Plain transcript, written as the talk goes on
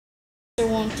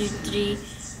One, two, three.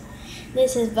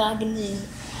 This is Vagabond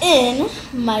in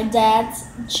my dad's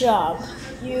job.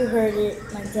 You heard it,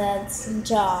 my dad's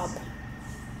job.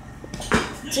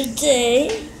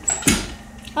 Today,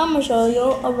 I'm gonna show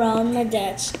you around my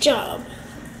dad's job.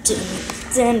 Close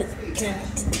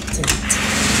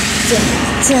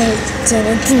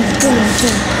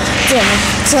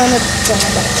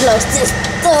this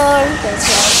door.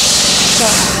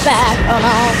 Turn back on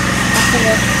all.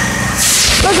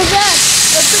 Look at that!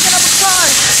 They're picking up a car!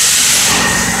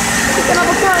 Picking up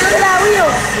a car, look at that wheel!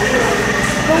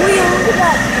 The wheel, look at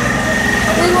that!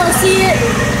 You want to see it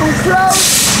from close?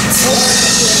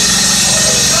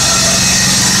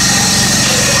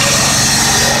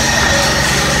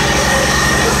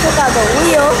 Check out the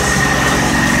wheel.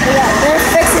 They're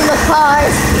fixing the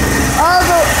cars. All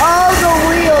the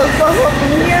wheels go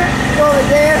from here, go over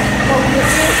there, over here,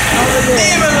 over there.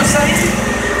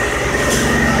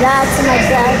 That's my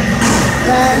dad.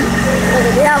 Then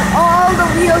they have all the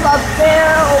wheels up there,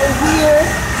 over here.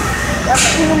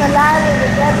 That's even the ladder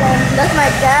with that one. That's my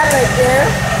dad right there.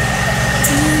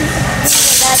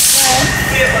 That's him.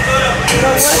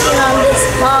 They're working on this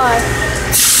car.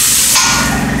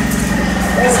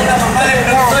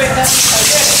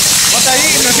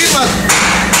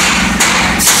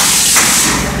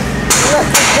 Look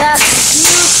at that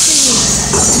beauty.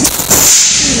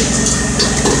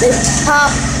 They pop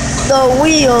the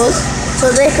wheels so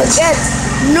they could get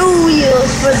new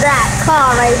wheels for that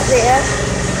car right there.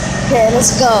 Okay,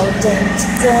 let's go.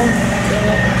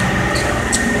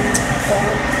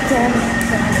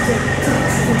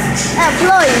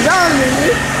 Employees only.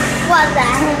 What the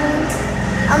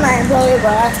hell? I'm not an employee,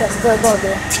 but I can still go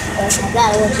there. That's my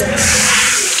dad was there.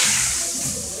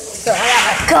 So I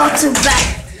gotta go back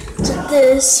to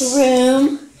this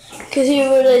room. Because he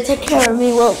really take care of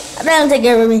me. Well, I don't take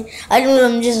care of me.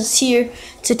 I'm just here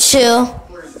to chill.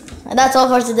 And that's all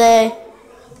for today.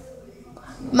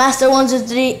 Master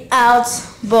 123 out.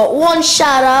 But one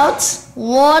shout out.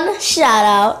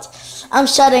 I'm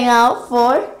shouting out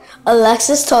for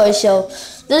Alexis Toy Show.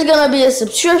 There's going to be a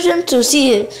subscription to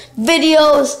see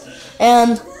videos.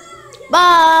 And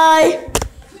bye.